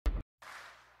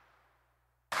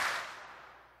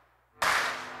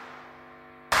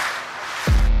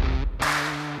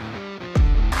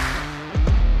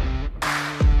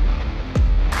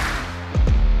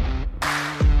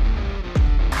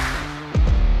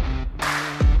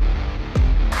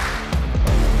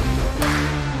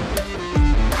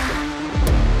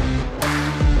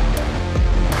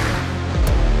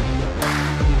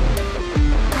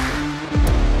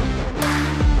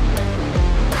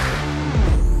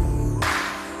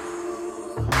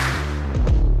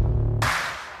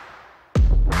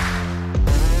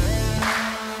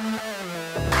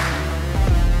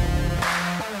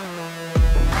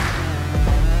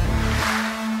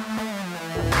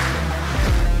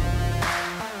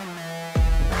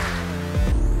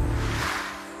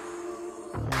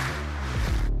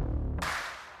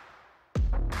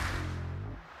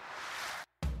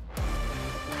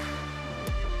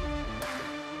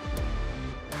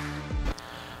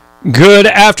Good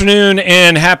afternoon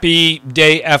and happy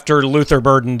day after Luther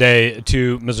Burden Day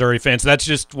to Missouri fans. That's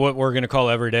just what we're going to call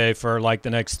every day for like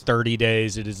the next 30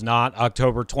 days. It is not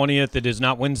October 20th. It is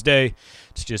not Wednesday.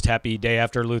 It's just happy day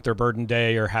after Luther Burden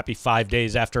Day or happy 5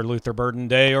 days after Luther Burden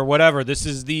Day or whatever. This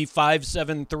is the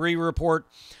 573 report,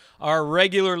 our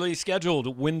regularly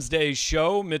scheduled Wednesday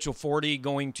show. Mitchell Forty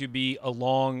going to be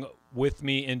along with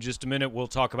me in just a minute. We'll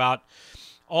talk about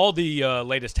all the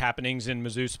latest happenings in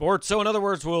Mizzou sports. So in other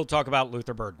words, we'll talk about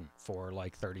Luther Burden for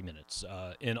like 30 minutes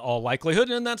in all likelihood,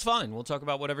 and that's fine. We'll talk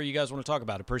about whatever you guys want to talk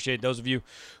about. Appreciate those of you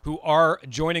who are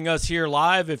joining us here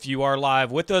live. If you are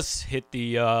live with us, hit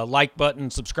the like button,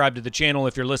 subscribe to the channel.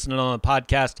 If you're listening on a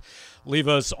podcast, leave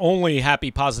us only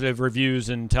happy, positive reviews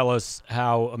and tell us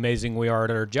how amazing we are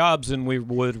at our jobs, and we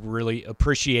would really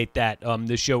appreciate that.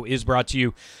 This show is brought to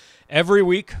you every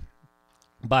week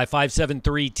by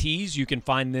 573 Tees. You can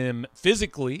find them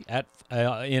physically at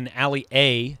in Alley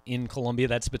A in Columbia.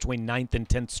 That's between 9th and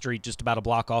 10th Street, just about a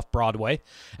block off Broadway.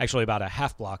 Actually, about a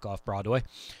half block off Broadway.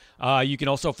 You can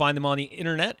also find them on the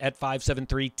internet at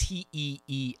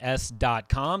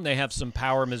 573tees.com. They have some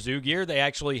Power Mizzou gear. They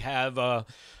actually have a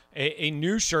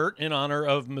new shirt in honor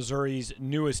of Missouri's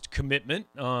newest commitment,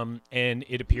 and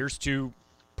it appears to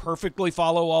perfectly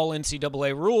follow all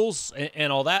NCAA rules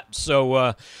and all that.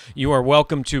 So you are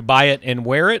welcome to buy it and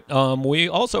wear it. We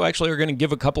also actually are going to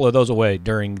give a couple of those away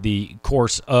during the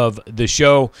course of the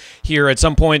show here at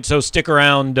some point. So stick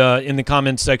around in the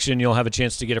comments section. You'll have a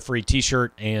chance to get a free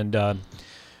T-shirt. And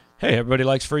hey, everybody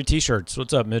likes free T-shirts.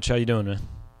 What's up, Mitch? How you doing, man?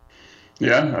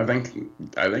 Yeah, I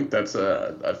think that's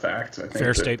a fact. I think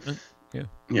fair statement.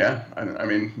 Yeah, I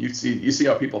mean, you see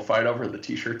how people fight over the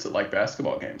T-shirts at like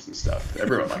basketball games and stuff.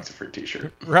 Everyone likes a free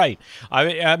T-shirt, right?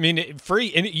 I mean,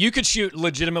 free, and you could shoot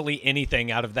legitimately anything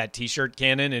out of that T-shirt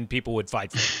cannon, and people would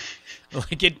fight for it.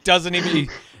 Like it doesn't even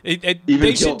even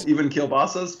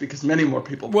kielbasas, because many more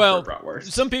people prefer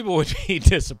bratwurst. Some people would be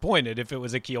disappointed if it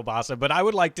was a kielbasa, but I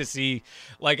would like to see,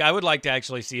 I would like to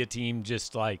actually see a team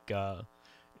just like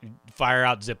fire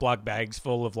out Ziploc bags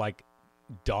full of like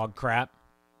dog crap,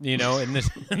 you know, in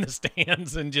the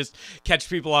stands, and just catch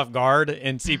people off guard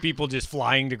and see people just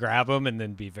flying to grab them and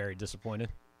then be very disappointed.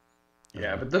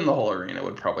 Yeah, but then the whole arena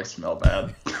would probably smell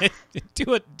bad.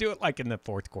 Do it like in the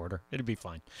fourth quarter. It'd be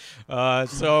fine.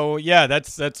 So yeah,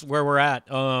 that's where we're at.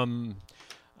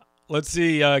 Let's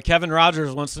see. Kevin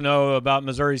Rogers wants to know about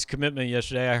Missouri's commitment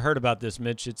yesterday. I heard about this,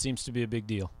 Mitch. It seems to be a big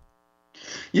deal.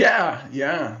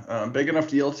 Yeah. Big enough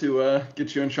deal to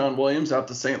get you and Sean Williams out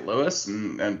to St. Louis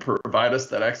and provide us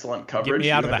that excellent coverage. Get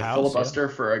me out of the house. Filibuster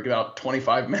for about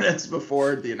 25 minutes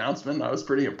before the announcement. I was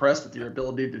pretty impressed with your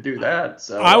ability to do that.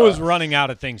 So I was running out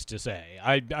of things to say.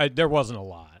 There wasn't a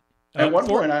lot. At one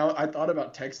point, I thought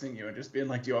about texting you and just being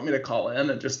like, do you want me to call in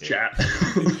and just chat?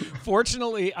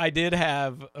 Fortunately, I did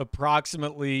have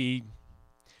approximately,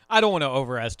 I don't want to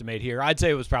overestimate here, I'd say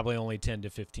it was probably only 10 to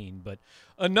 15, but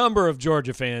a number of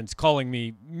Georgia fans calling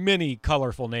me many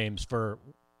colorful names for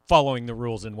following the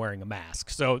rules and wearing a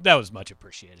mask. So that was much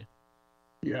appreciated.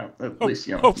 Yeah, at least,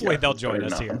 hopefully they'll join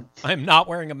us here. I'm not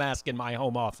wearing a mask in my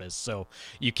home office, so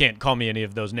you can't call me any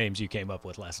of those names you came up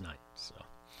with last night. So,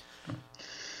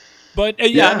 but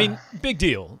I mean, big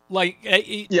deal. Like,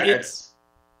 hey,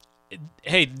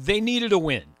 they needed a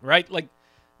win, right? Like,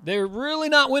 they're really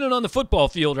not winning on the football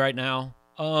field right now.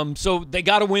 So they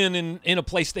got to win in a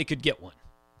place they could get one.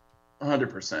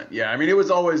 100%. Yeah, I mean, it was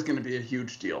always going to be a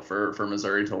huge deal for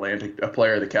Missouri to land a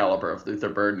player the caliber of Luther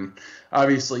Burden.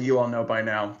 Obviously, you all know by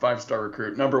now, 5-star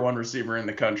recruit, #1 receiver in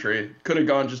the country. Could have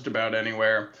gone just about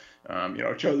anywhere.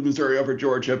 Chose Missouri over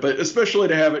Georgia, but especially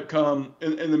to have it come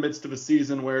in the midst of a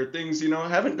season where things,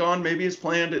 haven't gone maybe as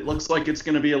planned. It looks like it's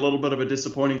going to be a little bit of a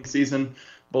disappointing season.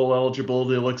 Bowl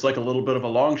eligibility looks like a little bit of a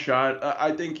long shot.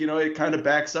 I think, it kind of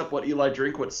backs up what Eli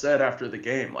Drinkwitz said after the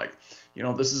game. Like,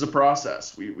 this is a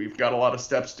process. We've got a lot of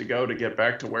steps to go to get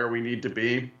back to where we need to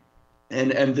be.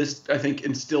 And this, I think,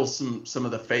 instills some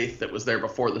of the faith that was there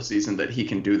before the season that he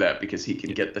can do that because he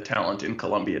can get the talent in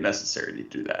Columbia necessary to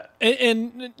do that.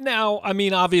 And now, I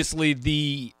mean, obviously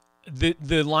the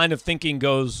line of thinking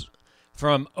goes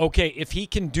from, okay, if he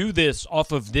can do this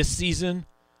off of this season,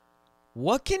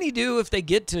 what can he do if they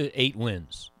get to 8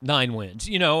 wins, 9 wins?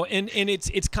 And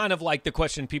it's kind of like the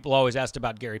question people always asked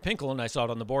about Gary Pinkel, and I saw it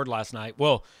on the board last night.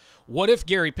 Well, what if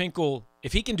Gary Pinkel,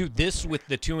 if he can do this with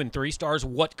the 2 and 3 stars,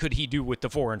 what could he do with the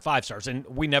 4 and 5 stars? And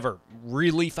we never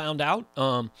really found out.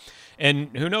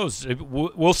 And who knows?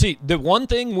 We'll see. The one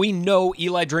thing we know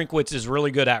Eli Drinkwitz is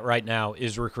really good at right now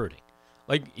is recruiting.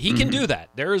 Like, he can do that.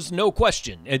 There is no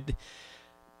question.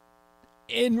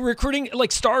 In recruiting,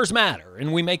 like, stars matter,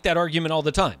 and we make that argument all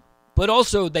the time. but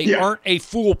also they aren't a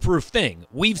foolproof thing.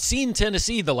 We've seen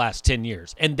Tennessee the last 10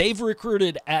 years, and they've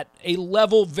recruited at a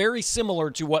level very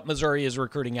similar to what Missouri is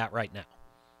recruiting at right now.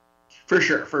 For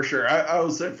sure. I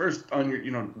was first on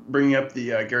your, bringing up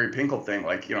the Gary Pinkel thing.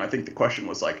 Like, I think the question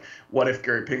was like, what if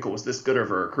Gary Pinkel was this good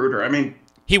of a recruiter? I mean,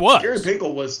 he was. Gary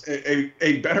Pinkel was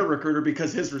a better recruiter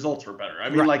because his results were better. I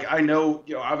mean, I know,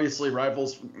 obviously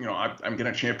Rivals, I'm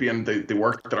going to champion the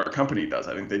work that our company does.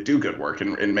 I think they do good work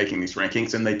in making these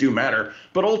rankings, and they do matter.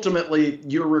 But ultimately,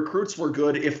 your recruits were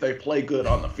good if they play good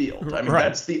on the field. I mean,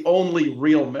 that's the only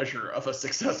real measure of a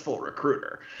successful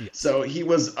recruiter. Yes. So he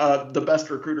was the best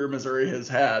recruiter Missouri has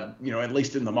had, at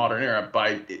least in the modern era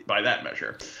by that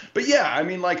measure. But yeah, I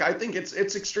mean, I think it's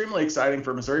extremely exciting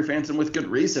for Missouri fans, and with good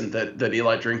reason that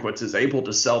Eli Drinkwitz is able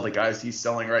to sell the guys he's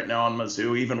selling right now on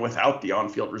Mizzou, even without the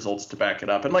on-field results to back it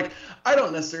up. And I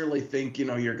don't necessarily think,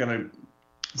 you're going to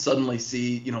suddenly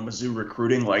see, Mizzou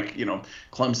recruiting like,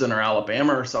 Clemson or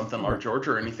Alabama or something, or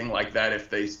Georgia or anything like that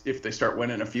if they start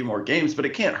winning a few more games. But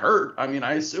it can't hurt. I mean,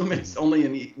 I assume it's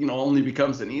only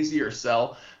becomes an easier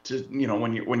sell to,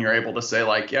 when you're able to say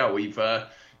like, yeah,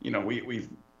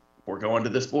 we're going to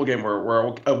this bowl game.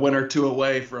 We're a win or two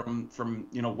away from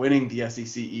winning the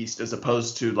SEC East, as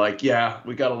opposed to like, yeah,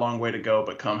 we got a long way to go,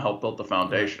 but come help build the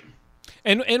foundation.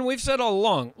 And we've said all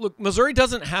along, look, Missouri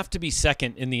doesn't have to be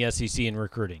second in the SEC in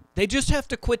recruiting. They just have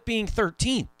to quit being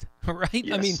 13th, right?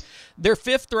 Yes. I mean, they're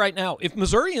 5th right now. If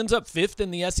Missouri ends up 5th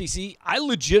in the SEC, I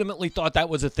legitimately thought that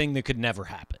was a thing that could never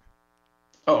happen.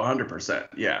 Oh, 100%.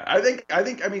 Yeah.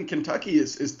 I mean, Kentucky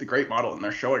is the great model, and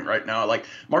they're showing right now. Like,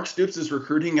 Mark Stoops is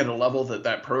recruiting at a level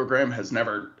that program has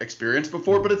never experienced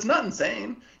before, but it's not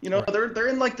insane. They're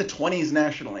in like the 20s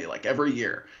nationally, like every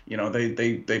year.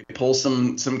 They pull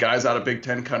some guys out of Big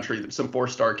Ten country, some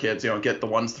 4-star kids, get the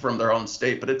ones from their own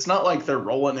state, but it's not like they're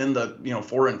rolling in the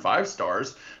 4 and 5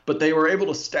 stars. But they were able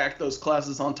to stack those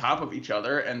classes on top of each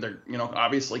other, and they're,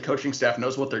 obviously coaching staff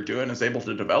knows what they're doing, is able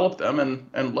to develop them,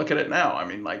 and look at it now. I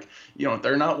mean,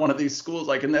 they're not one of these schools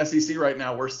like in the SEC right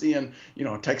now. We're seeing,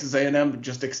 Texas A&M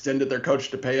just extended their coach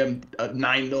to pay him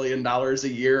 $9 million a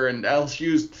year, and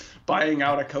LSU's buying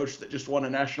out a coach that just won a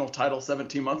national title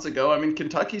 17 months ago. I mean,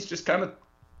 Kentucky's just kind of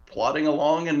plodding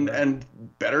along and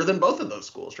better than both of those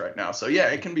schools right now. So yeah,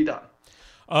 it can be done.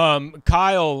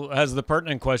 Kyle has the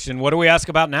pertinent question. What do we ask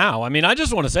about now? I mean, I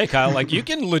just want to say, Kyle, like, you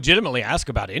can legitimately ask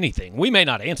about anything. We may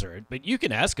not answer it, but you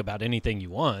can ask about anything you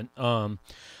want.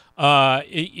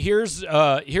 Here's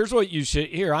what you should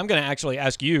hear. I'm going to actually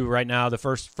ask you right now. The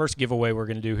first giveaway we're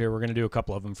going to do here. We're going to do a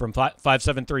couple of them from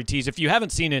 573 Tees. If you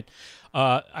haven't seen it,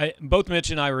 both Mitch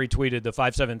and I retweeted the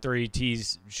 573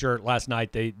 Tees shirt last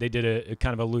night. They did a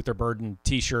kind of a Luther Burden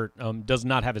T-shirt. Does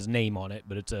not have his name on it,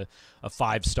 but it's a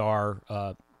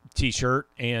 5-star T-shirt,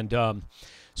 and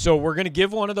so we're going to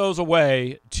give one of those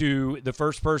away to the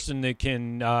first person that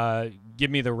can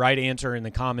give me the right answer in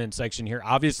the comment section here.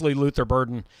 Obviously, Luther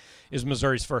Burden is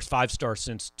Missouri's first 5-star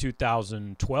since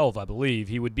 2012, I believe.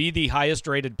 He would be the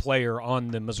highest-rated player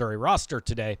on the Missouri roster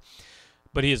today,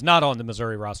 but he is not on the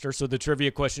Missouri roster. So the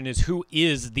trivia question is, who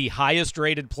is the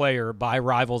highest-rated player by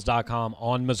Rivals.com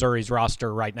on Missouri's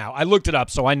roster right now? I looked it up,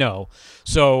 so I know.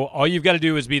 So all you've got to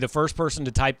do is be the first person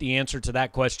to type the answer to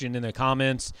that question in the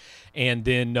comments, and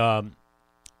then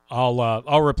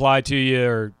I'll reply to you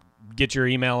or get your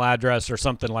email address or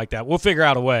something like that. We'll figure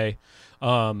out a way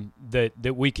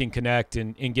that we can connect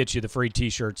and get you the free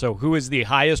T-shirt. So who is the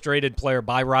highest-rated player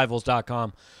by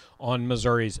Rivals.com on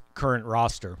Missouri's current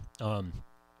roster?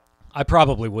 I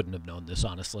probably wouldn't have known this,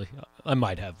 honestly. I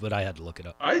might have, but I had to look it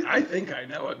up. I think I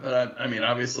know it, but I mean,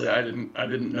 obviously, I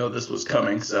didn't know this was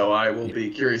coming, so I will be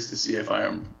curious to see if I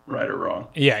am right or wrong.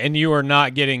 Yeah, and you are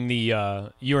not getting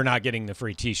the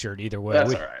free T-shirt either way.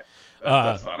 That's all right.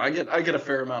 That's fine. I get a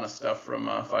fair amount of stuff from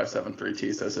 573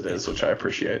 Tees as it is, which I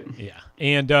appreciate. Yeah,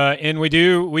 and we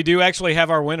do actually have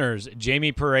our winners.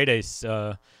 Jamie Paredes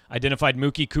identified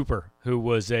Mookie Cooper, who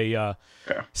was a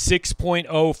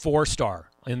 6.04 star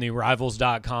in the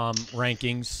Rivals.com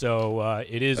rankings. So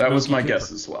it is. That Mookie was my Cooper.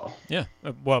 guess as well. Yeah,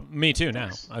 well, me too.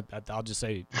 Now I'll just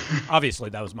say,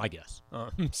 obviously that was my guess.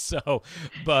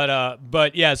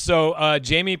 But yeah. So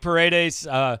Jamie Paredes.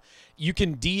 You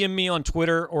can DM me on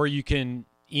Twitter, or you can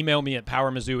email me at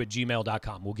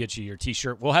powermizzou@gmail.com. We'll get you your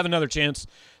T-shirt. We'll have another chance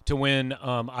to win.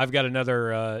 I've got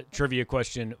another trivia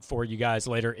question for you guys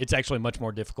later. It's actually much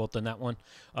more difficult than that one.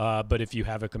 But if you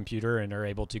have a computer and are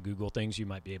able to Google things, you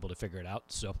might be able to figure it out.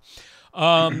 So,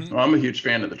 well, I'm a huge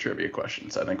fan of the trivia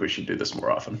questions. I think we should do this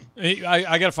more often.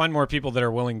 I got to find more people that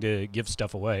are willing to give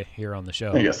stuff away here on the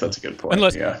show. I guess that's a good point.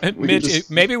 Unless, yeah. Mitch,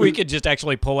 maybe we could just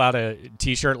actually pull out a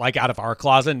T-shirt like out of our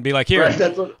closet and be like, here,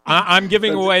 right, I'm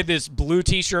giving away this blue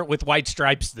T-shirt T-shirt with white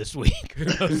stripes this week.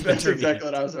 That's exactly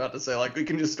what I was about to say. Like, we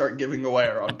can just start giving away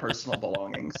our own personal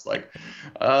belongings. Like,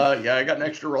 yeah, I got an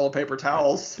extra roll of paper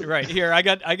towels. Right here, I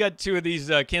got 2 of these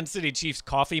Kansas City Chiefs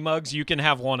coffee mugs. You can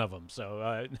have one of them.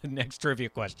 So next trivia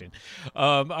question.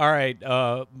 All right,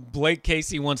 Blake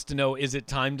Casey wants to know: is it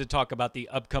time to talk about the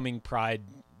upcoming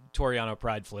Toriano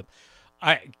Pride flip?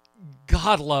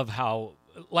 God love how,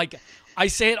 like, I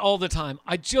say it all the time.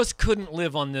 I just couldn't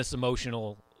live on this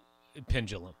emotional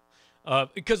pendulum.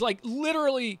 Because, like,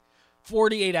 literally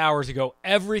 48 hours ago,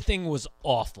 everything was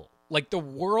awful. Like, the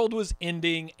world was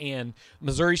ending, and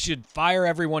Missouri should fire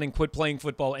everyone and quit playing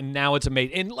football, and now it's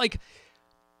amazing. And, like,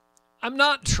 I'm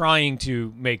not trying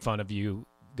to make fun of you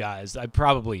guys. I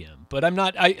probably am. But I'm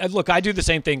not. Look, I do the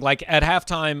same thing. Like, at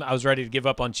halftime, I was ready to give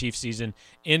up on Chiefs season.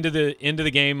 Into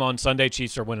the game on Sunday,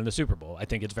 Chiefs are winning the Super Bowl. I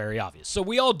think it's very obvious. So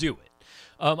we all do it.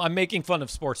 I'm making fun of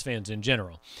sports fans in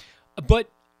general. But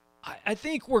I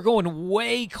think we're going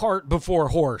way cart before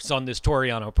horse on this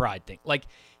Toriano Pride thing. Like,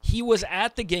 he was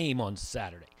at the game on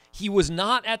Saturday. He was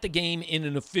not at the game in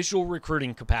an official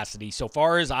recruiting capacity. So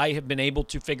far as I have been able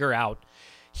to figure out,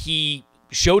 he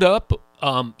showed up.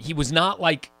 He was not,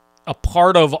 like, a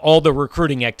part of all the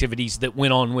recruiting activities that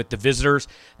went on with the visitors.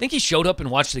 I think he showed up and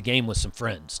watched the game with some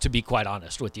friends, to be quite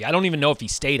honest with you. I don't even know if he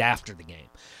stayed after the game.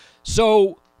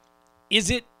 So is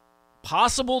it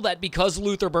possible that because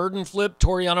Luther Burden flipped,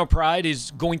 Toriano Pride is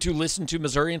going to listen to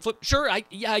Missouri and flip? Sure,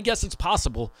 I guess it's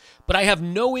possible, but I have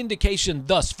no indication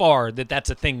thus far that that's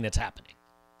a thing that's happening.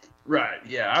 Right,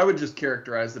 yeah, I would just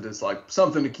characterize it as, like,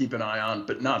 something to keep an eye on,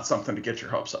 but not something to get your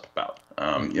hopes up about.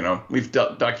 You know, we've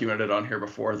documented on here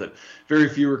before that very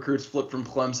few recruits flipped from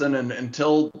Clemson, and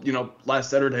until, you know, last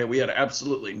Saturday, we had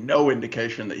absolutely no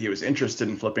indication that he was interested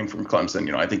in flipping from Clemson.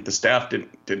 You know, I think the staff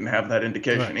didn't have that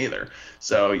indication either.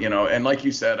 So, you know, and like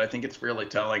you said, I think it's really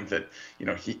telling that, you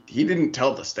know, he didn't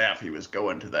tell the staff he was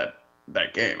going to that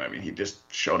game. I mean, he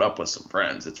just showed up with some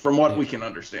friends. It's from what we can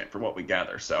understand, from what we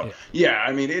gather. So, yeah,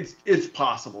 I mean, it's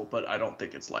possible, but I don't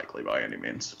think it's likely by any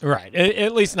means. Right,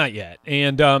 at least not yet.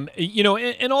 And, you know,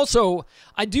 and also,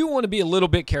 I do want to be a little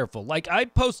bit careful. Like, I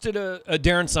posted a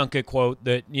Darren Sunke quote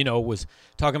that, you know, was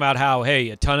talking about how,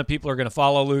 hey, a ton of people are going to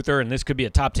follow Luther, and this could be a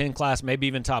top 10 class, maybe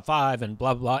even top 5, and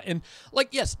blah, blah, blah. And, like,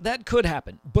 yes, that could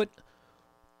happen. But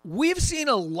we've seen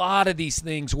a lot of these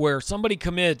things where somebody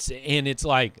commits and it's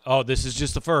like, oh, this is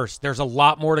just the first. There's a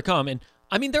lot more to come. And,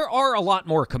 I mean, there are a lot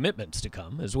more commitments to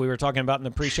come, as we were talking about in the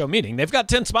pre-show meeting. They've got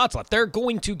 10 spots left. They're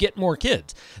going to get more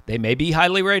kids. They may be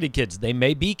highly rated kids. They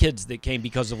may be kids that came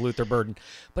because of Luther Burden.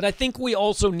 But I think we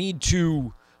also need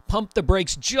to pump the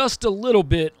brakes just a little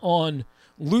bit on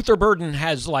Luther Burden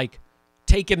has, like,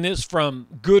 taken this from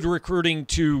good recruiting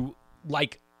to,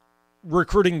 like,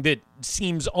 recruiting that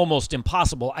seems almost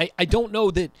impossible. I don't know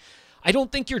that. I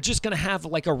don't think you're just going to have,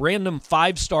 like, a random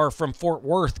 5-star from Fort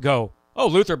Worth go, oh,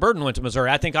 Luther Burden went to Missouri.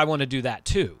 I think I want to do that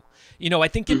too. You know, I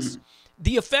think it's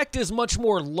the effect is much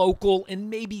more local and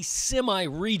maybe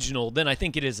semi-regional than I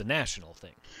think it is a national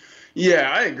thing.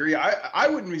 Yeah, I agree. I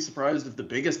wouldn't be surprised if the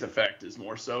biggest effect is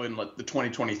more so in, like, the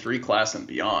 2023 class and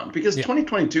beyond, because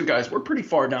 2022 guys, we're pretty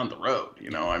far down the road. You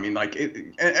know, I mean, like,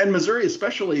 and Missouri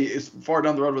especially is far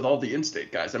down the road with all the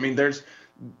in-state guys. I mean,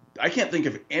 I can't think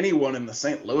of anyone in the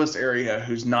St. Louis area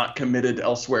who's not committed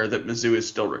elsewhere that Mizzou is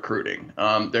still recruiting.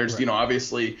 There's, you know,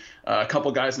 obviously a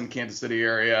couple guys in the Kansas City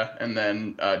area, and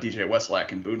then DJ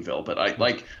Westlack in Boonville. But I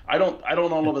don't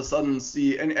all of a sudden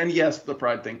see, and yes, the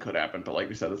Pride thing could happen, but like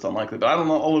we said, it's unlikely. But I don't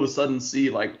all of a sudden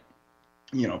see, like,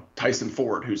 you know, Tyson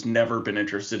Ford, who's never been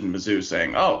interested in Mizzou,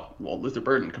 saying, oh, well, Luther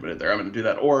Burden committed there, I'm going to do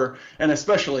that. And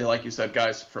especially, like you said,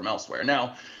 guys from elsewhere.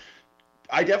 Now,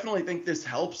 I definitely think this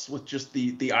helps with just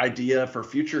the idea for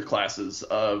future classes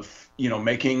of, you know,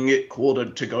 making it cool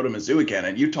to go to Mizzou again.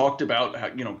 And you talked about how,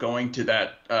 you know, going to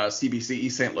that CBC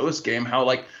East St. Louis game, how,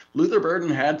 like, Luther Burden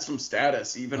had some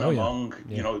status even among,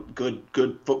 you know, good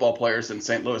football players in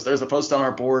St. Louis. There's a post on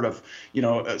our board of, you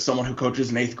know, someone who coaches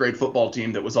an 8th grade football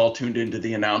team that was all tuned into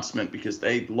the announcement because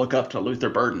they look up to Luther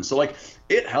Burden. So, like,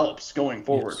 it helps going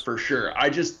forward for sure.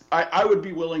 I would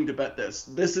be willing to bet this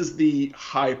is the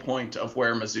high point of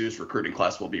where Mizzou's recruiting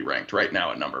class will be ranked right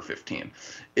now at number 15.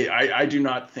 I do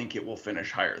not think it will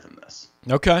finish higher than this.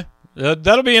 Okay.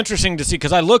 That'll be interesting to see,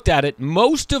 because I looked at it.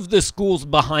 Most of the schools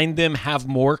behind them have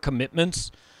more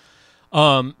commitments.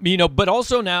 You know, but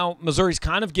also now Missouri's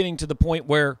kind of getting to the point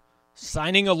where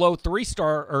signing a low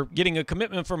 3-star or getting a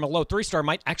commitment from a low 3-star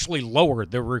might actually lower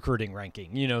the recruiting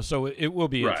ranking, you know, so it will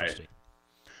be interesting.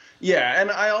 Yeah,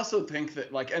 and I also think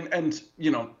that, like, and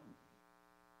you know,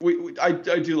 I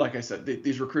do, like I said,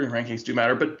 these recruiting rankings do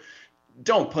matter, but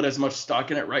don't put as much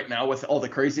stock in it right now with all the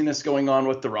craziness going on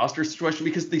with the roster situation,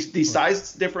 because these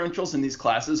size differentials in these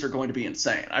classes are going to be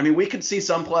insane. I mean, we could see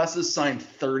some classes sign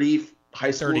 30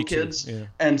 high school kids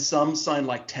and some sign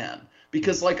like 10,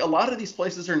 because like a lot of these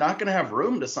places are not going to have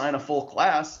room to sign a full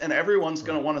class, and everyone's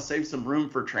going to want to save some room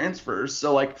for transfers.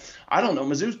 So like, I don't know,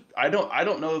 Mizzou, I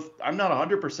don't know if, I'm not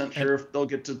 100% sure if they'll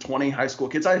get to 20 high school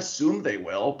kids. I assume they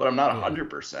will, but I'm not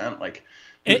 100%. Like,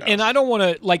 and I don't want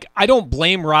to, like, I don't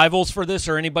blame Rivals for this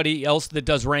or anybody else that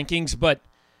does rankings, but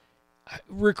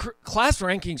class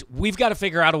rankings, we've got to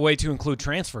figure out a way to include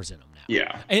transfers in them now.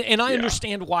 Yeah. And I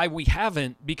understand why we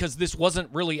haven't, because this wasn't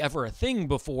really ever a thing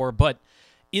before, but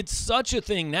it's such a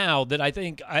thing now that I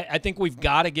think we've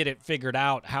got to get it figured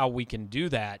out how we can do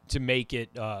that to make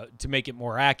it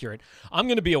more accurate. I'm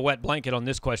going to be a wet blanket on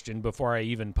this question before I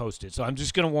even post it, so I'm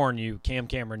just going to warn you, Cam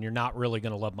Cameron, you're not really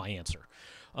going to love my answer.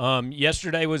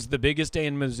 Yesterday was the biggest day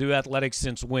in Mizzou athletics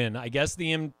since when? I guess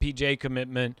the MPJ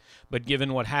commitment, but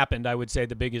given what happened, I would say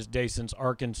the biggest day since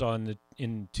Arkansas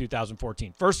in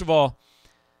 2014. First of all,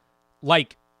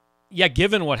 like, yeah,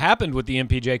 given what happened with the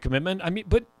MPJ commitment, I mean,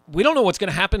 but we don't know what's going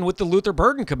to happen with the Luther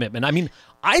Burden commitment. I mean,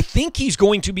 I think he's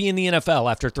going to be in the NFL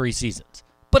after 3 seasons,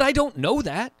 but I don't know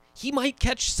that. He might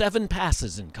catch 7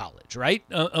 passes in college, right?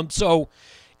 So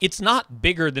it's not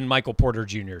bigger than Michael Porter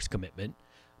Jr.'s commitment,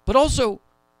 but also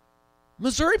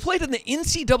Missouri played in the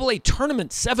NCAA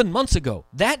tournament 7 months ago.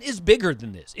 That is bigger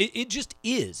than this. It just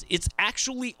is. It's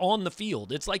actually on the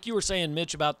field. It's like you were saying,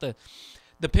 Mitch, about the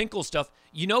Pinkel stuff.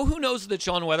 You know who knows that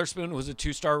Sean Weatherspoon was a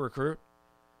 2-star recruit?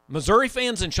 Missouri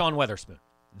fans and Sean Weatherspoon.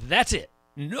 That's it.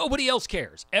 Nobody else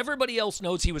cares. Everybody else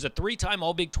knows he was a 3-time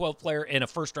All-Big 12 player and a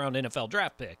first-round NFL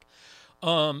draft pick.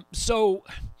 I'm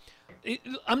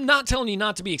not telling you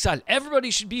not to be excited.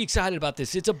 Everybody should be excited about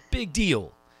this. It's a big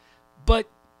deal. But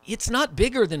it's not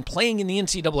bigger than playing in the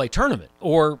NCAA tournament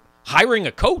or hiring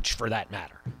a coach, for that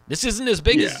matter. This isn't as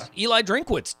big as Eli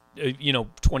Drinkwitz,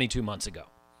 22 months ago.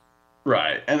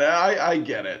 Right. And I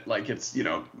get it. Like, it's,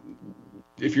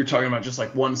 if you're talking about just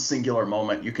like one singular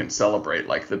moment you can celebrate,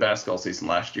 like the basketball season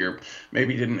last year,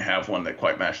 maybe didn't have one that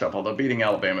quite matched up, although beating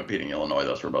Alabama, beating Illinois,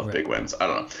 those were both big wins. I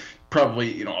don't know.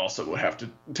 Probably, also would have to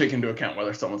take into account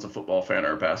whether someone's a football fan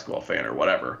or a basketball fan or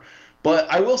whatever. But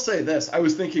I will say this. I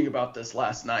was thinking about this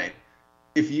last night.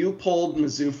 If you polled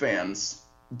Mizzou fans,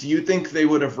 do you think they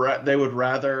would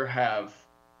rather have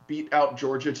beat out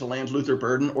Georgia to land Luther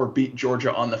Burden or beat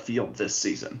Georgia on the field this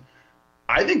season?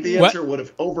 I think the answer would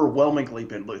have overwhelmingly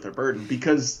been Luther Burden,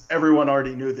 because everyone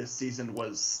already knew this season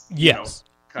was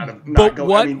kind of not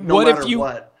going.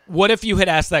 What if you had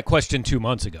asked that question 2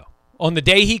 months ago? On the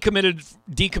day he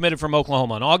decommitted from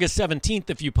Oklahoma, on August 17th,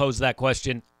 if you posed that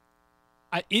question,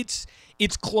 it's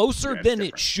closer than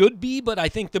it should be, but I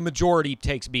think the majority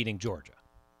takes beating Georgia.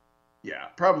 Yeah,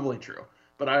 probably true.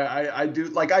 But I do,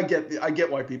 like, I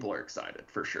get why people are excited,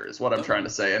 for sure, is what I'm trying to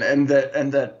say. And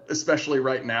that especially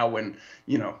right now when,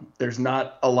 there's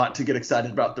not a lot to get excited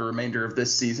about the remainder of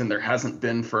this season. There hasn't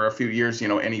been for a few years,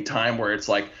 any time where it's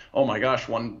like, oh my gosh,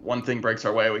 one thing breaks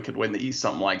our way, we could win the East,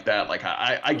 something like that. Like,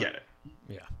 I get it.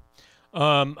 Yeah.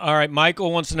 All right,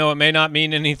 Michael wants to know, it may not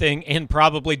mean anything and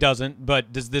probably doesn't,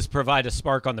 but does this provide a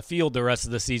spark on the field the rest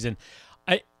of the season?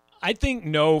 I think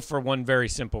no, for one very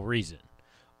simple reason.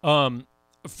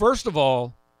 First of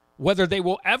all, whether they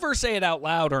will ever say it out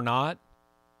loud or not,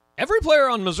 every player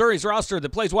on Missouri's roster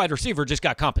that plays wide receiver just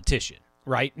got competition,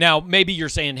 right? Now, maybe you're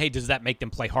saying, hey, does that make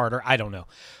them play harder? I don't know.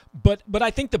 But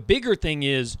I think the bigger thing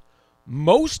is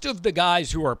most of the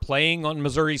guys who are playing on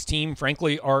Missouri's team,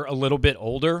 frankly, are a little bit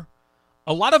older.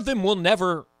 A lot of them will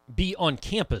never be on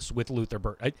campus with Luther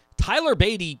Burden. Tyler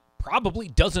Beatty probably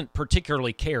doesn't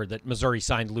particularly care that Missouri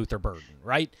signed Luther Burden,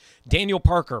 right? Daniel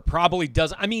Parker probably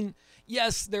doesn't. I mean,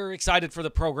 yes, they're excited for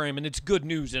the program, and it's good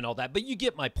news and all that, but you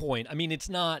get my point. I mean, it's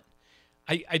not –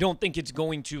 I don't think it's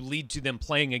going to lead to them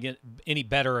playing any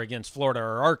better against Florida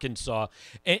or Arkansas.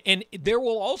 And there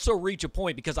will also reach a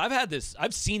point, because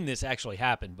I've seen this actually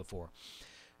happen before.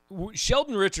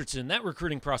 Sheldon Richardson, that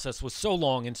recruiting process was so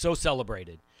long and so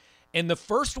celebrated. And the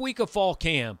first week of fall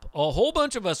camp, a whole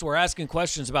bunch of us were asking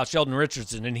questions about Sheldon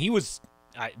Richardson, and he was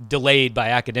delayed by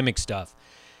academic stuff.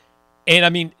 And, I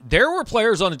mean, there were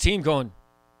players on the team going,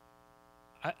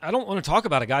 I don't want to talk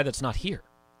about a guy that's not here.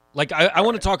 Like, I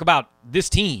want to talk about this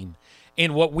team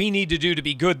and what we need to do to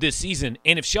be good this season.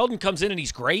 And if Sheldon comes in and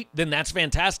he's great, then that's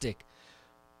fantastic.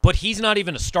 But he's not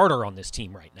even a starter on this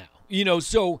team right now.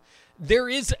 So there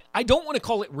is, I don't want to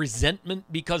call it resentment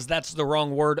because that's the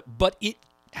wrong word, but it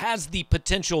has the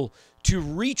potential to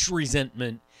reach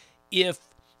resentment if,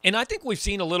 and I think we've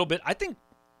seen a little bit, I think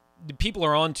people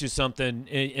are onto something,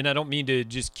 and I don't mean to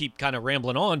just keep kind of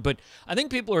rambling on, but I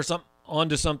think people are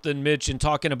onto something, Mitch, and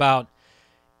talking about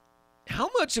how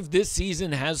much of this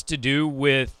season has to do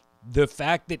with the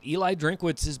fact that Eli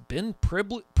Drinkwitz has been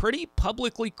pretty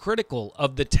publicly critical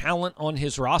of the talent on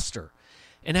his roster.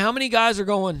 And how many guys are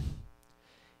going,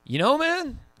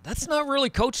 man, that's not really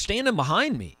coach standing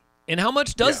behind me. And how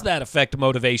much does that affect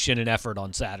motivation and effort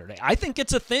on Saturday? I think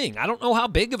it's a thing. I don't know how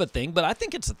big of a thing, but I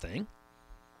think it's a thing.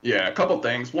 Yeah, a couple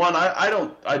things. One,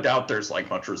 I doubt there's like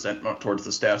much resentment towards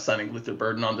the staff signing Luther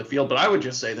Burden on the field, but I would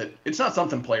just say that it's not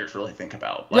something players really think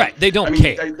about. Right, they don't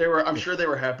care. I'm sure they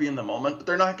were happy in the moment, but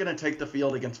they're not going to take the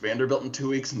field against Vanderbilt in 2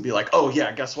 weeks and be like, oh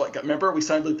yeah, guess what? Remember we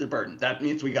signed Luther Burden? That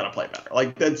means we got to play better.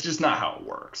 Like that's just not how it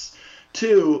works.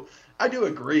 Two, I do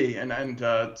agree, and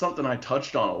something I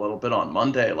touched on a little bit on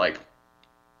Monday, like.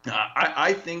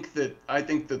 I think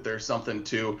that there's something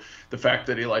to the fact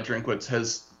that Eli Drinkwitz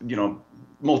has,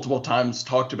 multiple times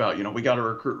talked about, we got to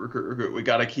recruit. We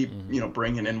got to keep,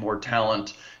 bringing in more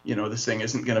talent. This thing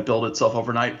isn't going to build itself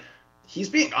overnight. He's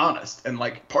being honest. And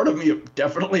like part of me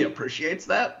definitely appreciates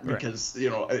that because,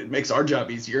 it makes our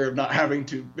job easier of not having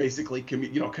to basically,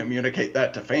 communicate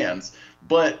that to fans.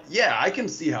 But yeah, I can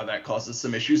see how that causes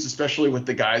some issues, especially with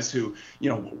the guys who,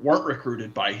 weren't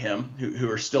recruited by him, who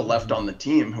are still left on the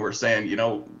team, who are saying,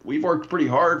 we've worked pretty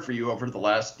hard for you over the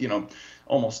last,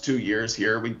 almost 2 years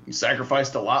here. We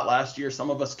sacrificed a lot last year. Some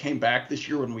of us came back this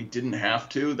year when we didn't have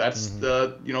to. That's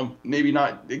maybe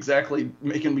not exactly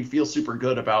making me feel super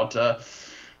good about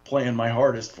playing my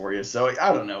hardest for you. So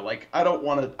I don't know. Like I don't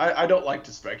like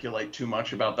to speculate too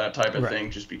much about that type of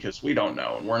thing just because we don't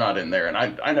know and we're not in there. And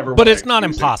I never. But it's not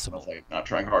impossible. Not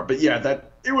trying hard. But yeah,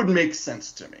 that it would make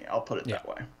sense to me. I'll put it that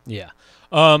way. Yeah.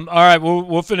 All right,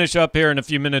 we'll finish up here in a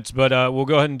few minutes, but we'll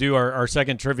go ahead and do our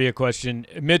second trivia question.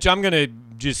 Mitch, I'm going to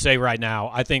just say right now,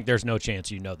 I think there's no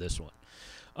chance you know this one.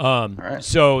 All right.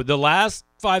 So the last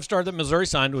 5-star that Missouri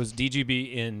signed was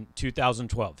DGB in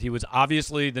 2012. He was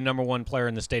obviously the number 1 player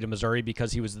in the state of Missouri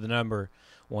because he was the number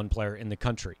 1 player in the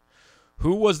country.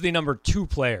 Who was the number 2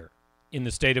 player in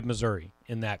the state of Missouri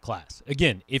in that class?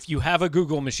 Again, if you have a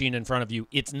Google machine in front of you,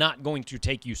 it's not going to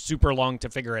take you super long to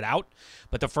figure it out.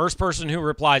 But the first person who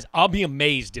replies, I'll be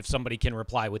amazed if somebody can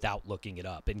reply without looking it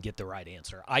up and get the right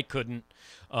answer. I couldn't.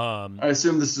 I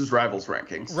assume this is Rivals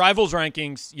Rankings. Rivals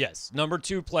Rankings, yes. Number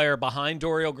 2 player behind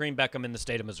Dorial Green Beckham in the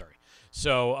state of Missouri.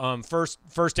 So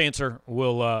first answer,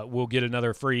 we'll get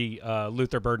another free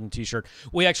Luther Burden T-shirt.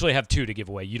 We actually have 2 to give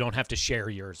away. You don't have to share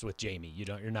yours with Jamie.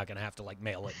 You're not going to have to like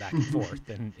mail it back and forth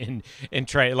and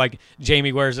try. Like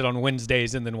Jamie wears it on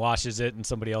Wednesdays and then washes it, and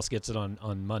somebody else gets it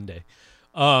on Monday.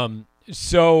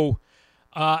 So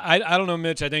I don't know,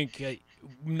 Mitch. I think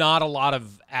not a lot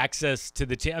of access to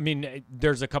the team. I mean,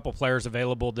 there's a couple players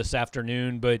available this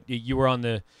afternoon, but you were on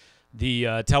the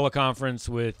teleconference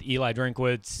with Eli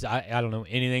Drinkwitz. I don't know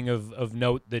anything of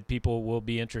note that people will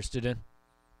be interested in.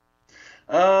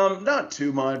 Not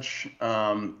too much.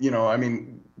 I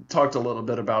mean, talked a little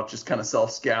bit about just kind of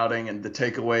self-scouting and the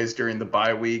takeaways during the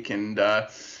bye week. And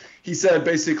he said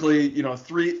basically,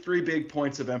 three big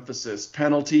points of emphasis: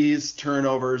 penalties,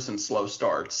 turnovers, and slow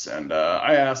starts. And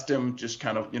I asked him just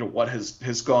kind of, what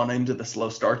has gone into the slow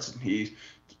starts, and he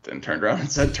then turned around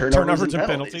and said turnovers and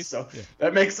penalties. So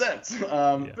that makes sense.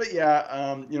 But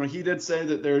yeah, he did say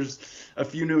that there's a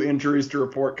few new injuries to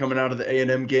report coming out of the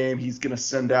A&M game. He's going to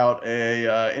send out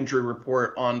a injury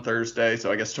report on Thursday.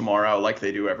 So I guess tomorrow, like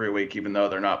they do every week, even though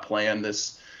they're not playing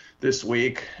this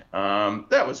week.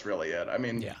 That was really it. I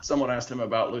mean, someone asked him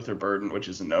about Luther Burden, which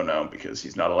is a no-no because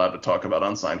he's not allowed to talk about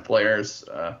unsigned players.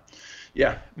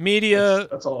 Media.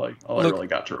 That's all I really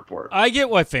got to report. I get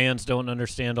why fans don't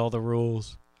understand all the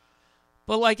rules.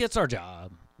 But, it's our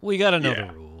job. We got to know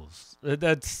the rules.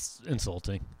 That's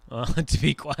insulting, to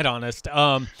be quite honest.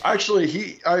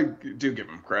 Actually, I do give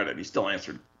him credit. He still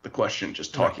answered the question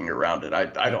just talking around it.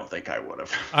 I don't think I would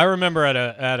have. I remember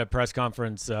at a press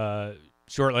conference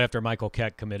shortly after Michael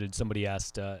Keck committed, somebody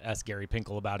asked Gary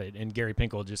Pinkel about it, and Gary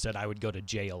Pinkel just said, I would go to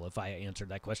jail if I answered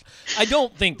that question. I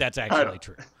don't think that's actually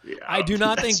true. I do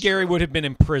not think Gary would have been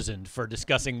imprisoned for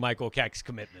discussing Michael Keck's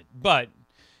commitment, but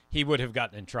he would have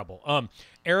gotten in trouble.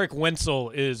 Eric Wenzel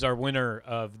is our winner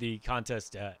of the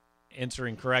contest,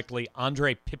 answering correctly.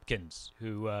 Andre Pipkins,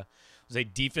 who was a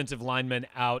defensive lineman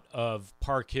out of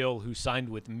Park Hill who signed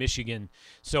with Michigan.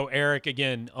 So, Eric,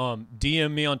 again,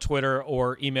 DM me on Twitter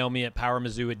or email me at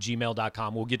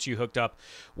powermizzou@gmail.com. We'll get you hooked up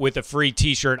with a free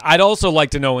T-shirt. I'd also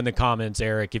like to know in the comments,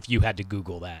 Eric, if you had to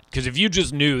Google that. Because if you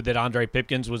just knew that Andre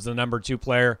Pipkins was the number 2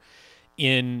 player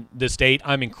in the state,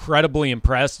 I'm incredibly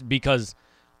impressed because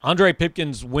Andre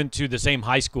Pipkins went to the same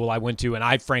high school I went to, and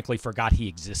I frankly forgot he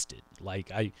existed.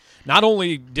 Like, not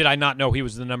only did I not know he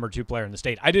was the number 2 player in the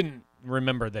state, I didn't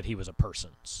remember that he was a person.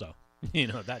 So,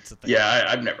 that's the thing. Yeah,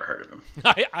 I've never heard of him.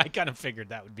 I kind of figured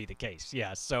that would be the case.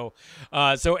 Yeah. So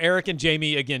Eric and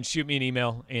Jamie, again, shoot me an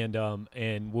email, and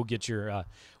we'll get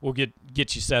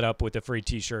get you set up with a free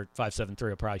T-shirt. 573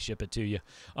 will probably ship it to you.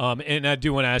 And I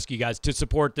do want to ask you guys to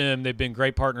support them. They've been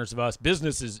great partners of us.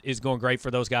 Business is going great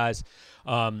for those guys.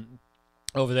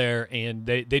 Over there, and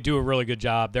they do a really good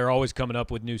job. They're always coming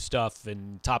up with new stuff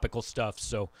and topical stuff,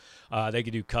 so they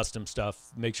can do custom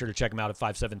stuff. Make sure to check them out at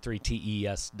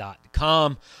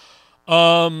 573tes.com.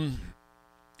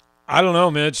 I don't know,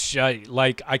 Mitch.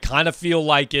 I kind of feel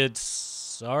like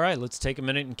it's all right. Let's take a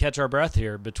minute and catch our breath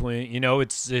here. Between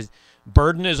it's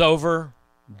Burden is over,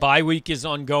 bye week is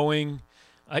ongoing.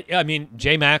 I mean,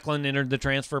 Jay Macklin entered the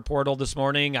transfer portal this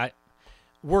morning.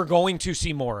 We're going to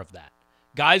see more of that.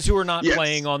 Guys who are not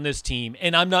playing on this team,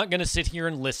 and I'm not going to sit here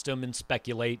and list them and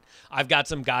speculate. I've got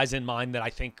some guys in mind that I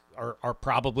think are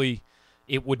probably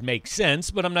it would make sense,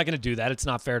 but I'm not going to do that. It's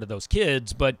not fair to those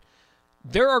kids, but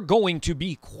there are going to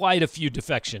be quite a few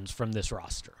defections from this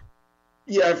roster.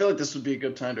 Yeah, I feel like this would be a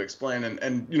good time to explain.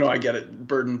 And I get it.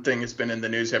 Burden thing has been in the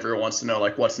news. Everyone wants to know,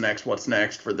 like, what's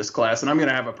next for this class. And I'm going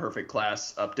to have a perfect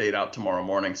class update out tomorrow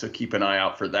morning, so keep an eye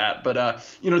out for that. But,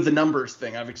 the numbers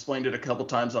thing, I've explained it a couple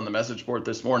times on the message board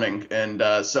this morning. And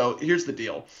so here's the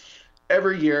deal.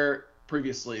 Every year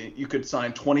previously, you could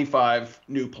sign 25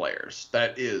 new players.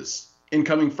 That is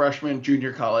incoming freshmen,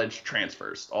 junior college,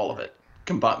 transfers, all of it.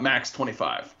 Max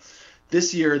 25.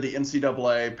 This year, the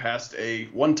NCAA passed a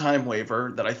one-time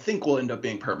waiver that I think will end up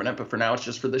being permanent, but for now it's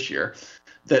just for this year,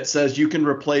 that says you can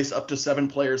replace up to 7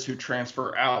 players who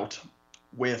transfer out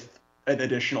with an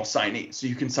additional signee. So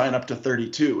you can sign up to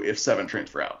 32 if 7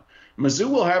 transfer out. Mizzou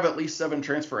will have at least 7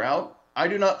 transfer out. I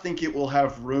do not think it will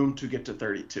have room to get to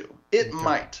 32. It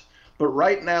might. But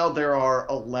right now, there are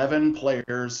 11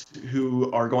 players who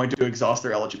are going to exhaust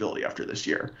their eligibility after this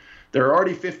year. There are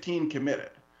already 15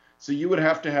 committed. So you would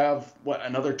have to have,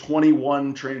 another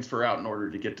 21 transfer out in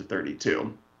order to get to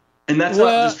 32. And that's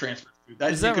not just transfer.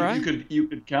 Is that right? You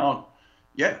could count,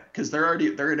 because they're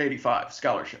at 85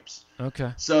 scholarships.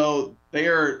 Okay. So they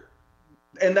are,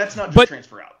 and that's not just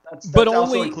transfer out. That's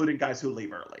also including guys who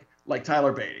leave early, like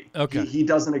Tyler Beatty. Okay. He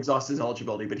doesn't exhaust his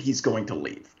eligibility, but he's going to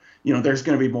leave. There's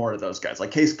going to be more of those guys. Like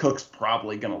Case Cook's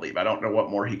probably going to leave. I don't know what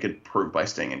more he could prove by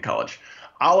staying in college.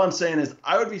 All I'm saying is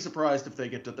I would be surprised if they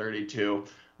get to 32.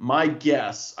 My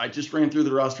guess, I just ran through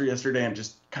the roster yesterday and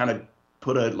just kind of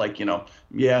put a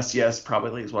yes,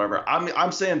 probably is whatever.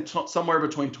 I'm saying somewhere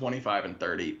between 25 and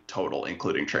 30 total,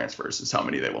 including transfers, is how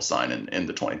many they will sign in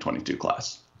the 2022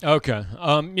 class. Okay.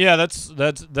 Yeah,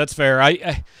 that's fair.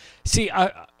 I see.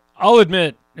 I'll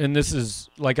admit, and this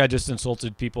is like I just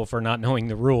insulted people for not knowing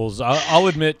the rules. I'll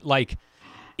admit, like.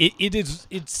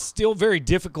 It's still very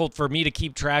difficult for me to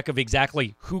keep track of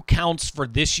exactly who counts for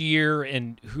this year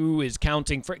and who is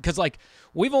counting for, because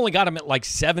we've only got them at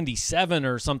 77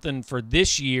 or something for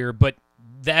this year, but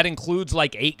that includes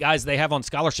 8 guys they have on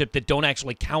scholarship that don't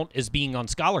actually count as being on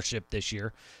scholarship this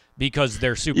year because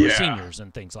they're super seniors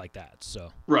and things like that.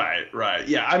 So right.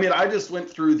 Yeah. I mean, I just went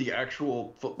through the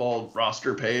actual football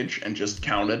roster page and just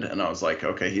counted, and I was like,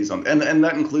 okay, he's on, and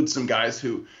that includes some guys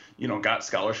who got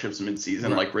scholarships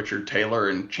mid-season, like Richard Taylor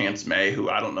and Chance May,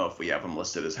 who I don't know if we have them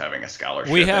listed as having a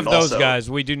scholarship. We have those guys.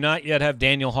 We do not yet have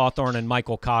Daniel Hawthorne and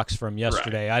Michael Cox from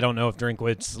yesterday. Right. I don't know if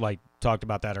Drinkwitz talked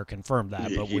about that or confirmed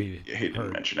that, but he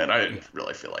didn't mention it. I didn't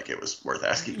really feel like it was worth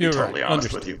asking, to be totally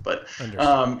honest with you. But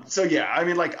so yeah, I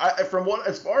mean,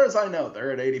 as far as I know,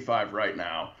 they're at 85 right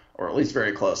now, or at least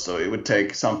very close. So it would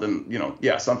take something,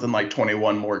 something like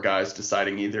 21 more guys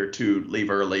deciding either to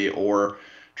leave early or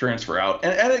transfer out,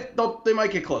 and they might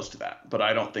get close to that, but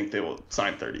I don't think they will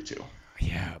sign 32.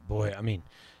 Yeah, boy. I mean,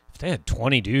 if they had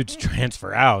 20 dudes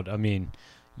transfer out, I mean,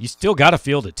 you still got to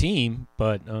field a team,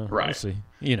 but we'll see.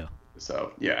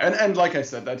 So yeah, and like I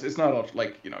said, it's not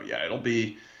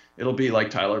it'll be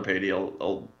like Tyler Beatty.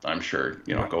 He'll I'm sure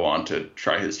go on to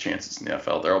try his chances in the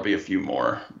NFL. There'll be a few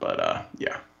more, but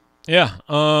yeah. Yeah.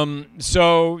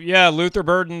 So yeah, Luther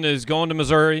Burden is going to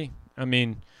Missouri. I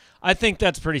mean, I think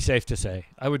that's pretty safe to say.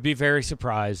 I would be very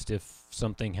surprised if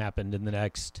something happened in the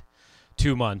next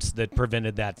 2 months that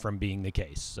prevented that from being the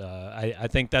case. I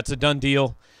think that's a done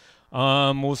deal.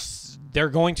 They're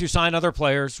going to sign other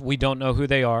players. We don't know who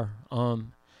they are.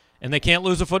 And they can't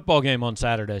lose a football game on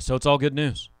Saturday, so it's all good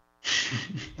news.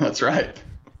 That's right.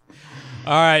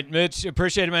 All right, Mitch,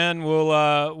 appreciate it, man.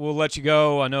 We'll let you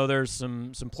go. I know there's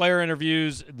some player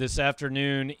interviews this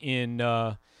afternoon in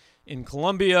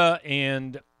Columbia,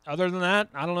 and other than that,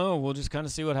 I don't know. We'll just kind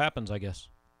of see what happens, I guess.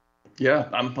 Yeah,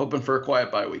 I'm hoping for a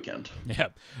quiet bye weekend. Yeah.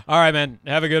 All right, man.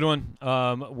 Have a good one.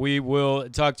 We will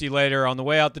talk to you later. On the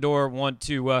way out the door, want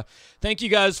to thank you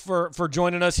guys for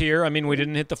joining us here. I mean, we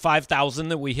didn't hit the 5,000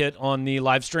 that we hit on the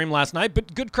live stream last night,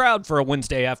 but good crowd for a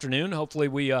Wednesday afternoon. Hopefully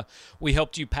we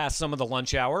helped you pass some of the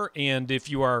lunch hour. And if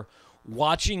you are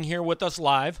watching here with us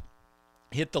live,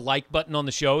 hit the like button on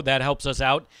the show. That helps us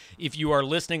out. If you are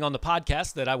listening on the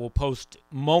podcast that I will post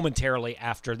momentarily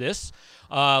after this,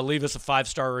 leave us a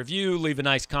 5-star review, leave a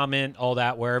nice comment, all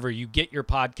that, wherever you get your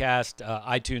podcast,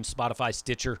 iTunes, Spotify,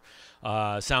 Stitcher,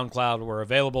 SoundCloud. We're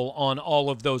available on all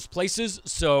of those places.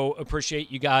 So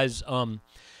appreciate you guys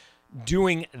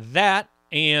doing that.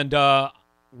 And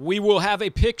we will have a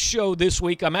pick show this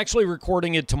week. I'm actually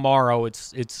recording it tomorrow.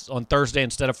 It's on Thursday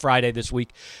instead of Friday this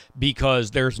week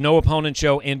because there's no opponent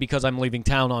show and because I'm leaving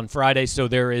town on Friday. So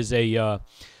there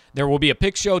will be a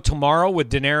pick show tomorrow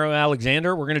with Denaro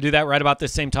Alexander. We're going to do that right about the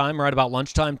same time, right about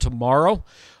lunchtime tomorrow.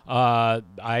 I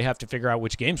have to figure out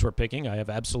which games we're picking. I have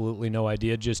absolutely no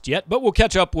idea just yet, but we'll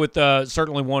catch up with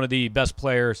certainly one of the best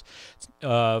players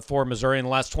for Missouri in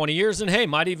the last 20 years. And, hey,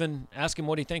 might even ask him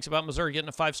what he thinks about Missouri getting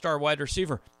a 5-star wide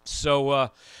receiver.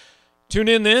 So tune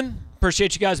in then.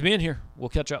 Appreciate you guys being here. We'll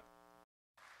catch up.